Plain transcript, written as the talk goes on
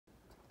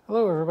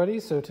Hello everybody,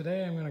 so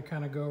today I'm going to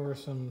kind of go over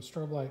some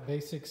strobe light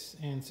basics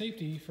and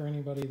safety for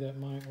anybody that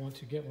might want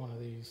to get one of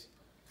these.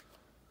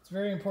 It's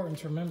very important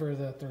to remember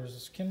that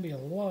can be a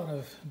lot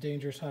of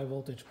dangerous high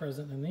voltage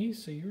present in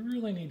these, so you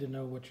really need to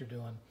know what you're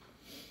doing.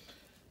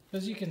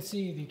 As you can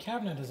see, the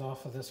cabinet is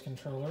off of this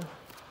controller,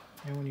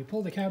 and when you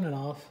pull the cabinet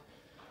off,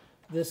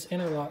 this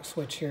interlock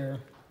switch here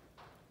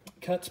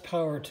cuts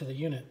power to the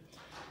unit.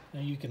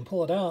 Now you can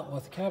pull it out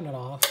with the cabinet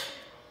off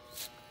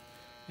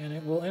and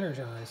it will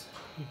energize.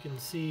 You can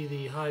see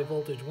the high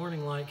voltage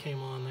warning light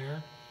came on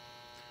there.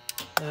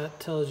 That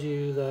tells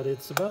you that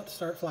it's about to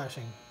start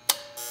flashing.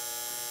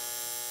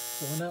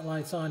 So when that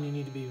light's on, you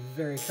need to be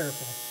very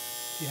careful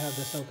if you have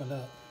this opened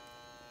up.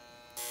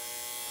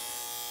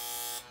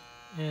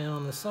 And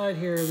on the side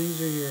here,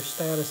 these are your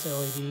status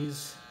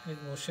LEDs. It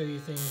will show you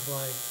things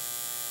like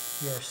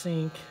your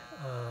sync,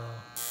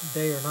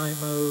 day or night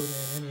mode,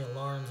 and any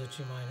alarms that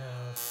you might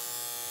have.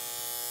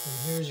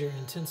 And here's your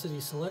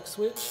intensity select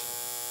switch.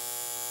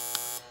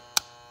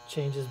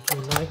 Changes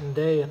between night and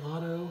day and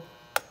auto.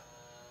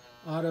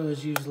 Auto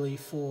is usually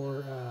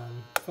for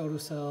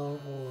photocell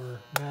or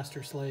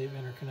master-slave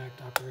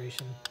interconnect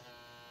operation.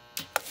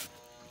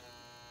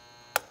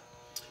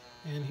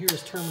 And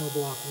here's terminal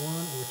block 1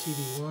 or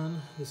TB1.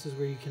 This is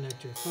where you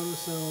connect your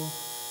photocell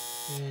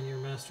and your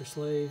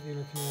master-slave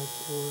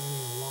interconnect or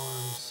any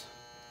alarms.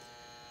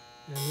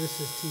 And this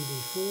is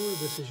TB4.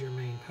 This is your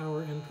main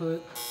power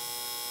input.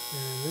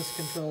 And this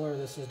controller,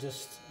 this is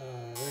just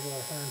regular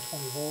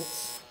 120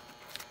 volts.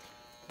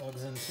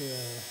 Plugs into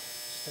a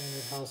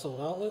standard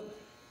household outlet.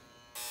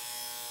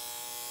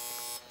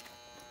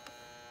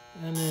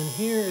 And then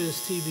here is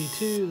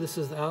TB2. This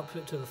is the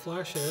output to the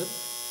flash head.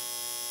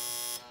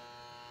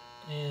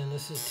 And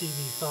this is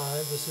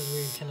TB5. This is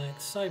where you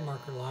connect side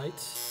marker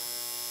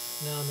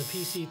lights. Now in the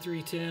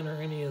PC310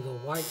 or any of the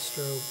white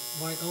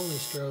only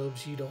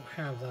strobes, you don't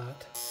have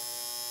that.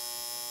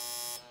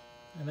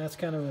 And that's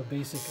kind of a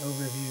basic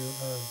overview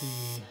of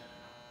the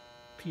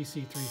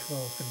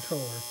PC312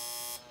 controller.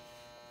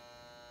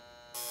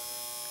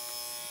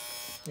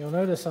 You'll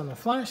notice on the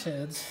flash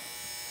heads,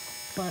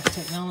 Flash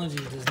Technology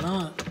does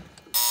not put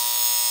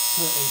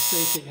a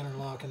safety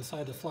interlock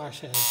inside the flash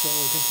head, so it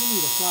will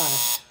continue to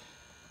flash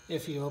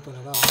if you open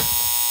it up.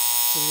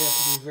 So you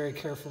have to be very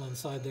careful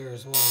inside there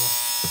as well.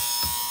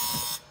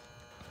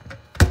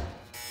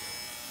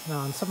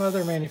 Now on some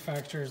other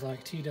manufacturers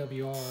like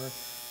TWR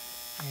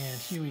and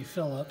Huey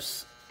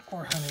Phillips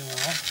or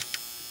Honeywell,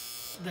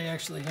 they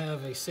actually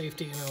have a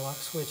safety interlock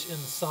switch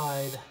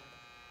inside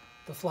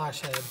the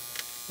flash head.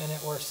 And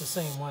it works the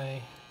same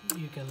way.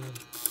 You can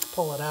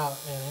pull it out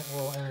and it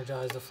will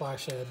energize the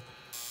flash head.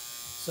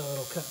 So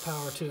it'll cut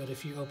power to it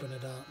if you open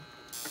it up.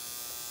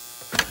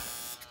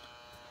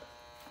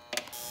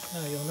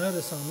 Now you'll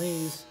notice on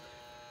these,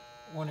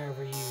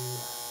 whenever you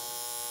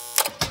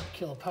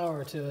kill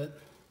power to it,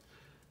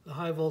 the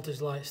high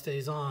voltage light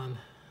stays on.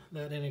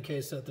 That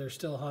indicates that there's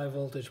still high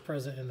voltage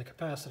present in the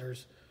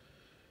capacitors.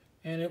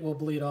 And it will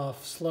bleed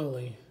off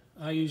slowly.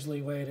 I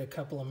usually wait a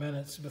couple of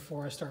minutes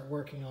before I start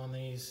working on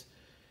these,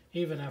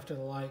 even after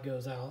the light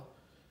goes out,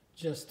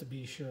 just to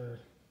be sure,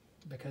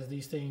 because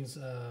these things,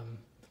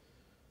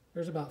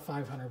 there's about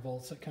 500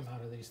 volts that come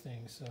out of these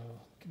things, so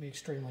it can be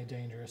extremely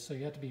dangerous. So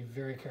you have to be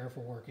very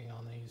careful working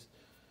on these.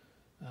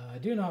 I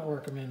do not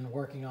recommend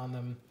working on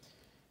them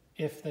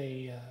if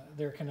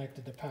they're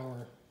connected to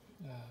power.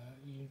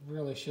 You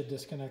really should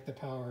disconnect the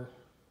power,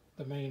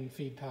 the main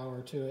feed power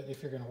to it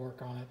if you're going to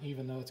work on it,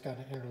 even though it's got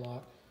an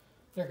interlock.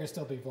 There can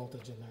still be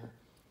voltage in there.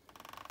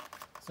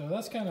 So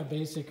that's kind of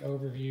basic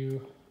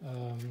overview.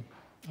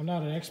 I'm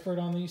not an expert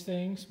on these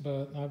things,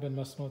 but I've been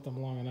messing with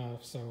them long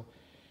enough. So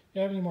if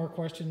you have any more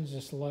questions,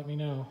 just let me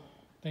know.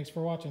 Thanks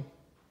for watching.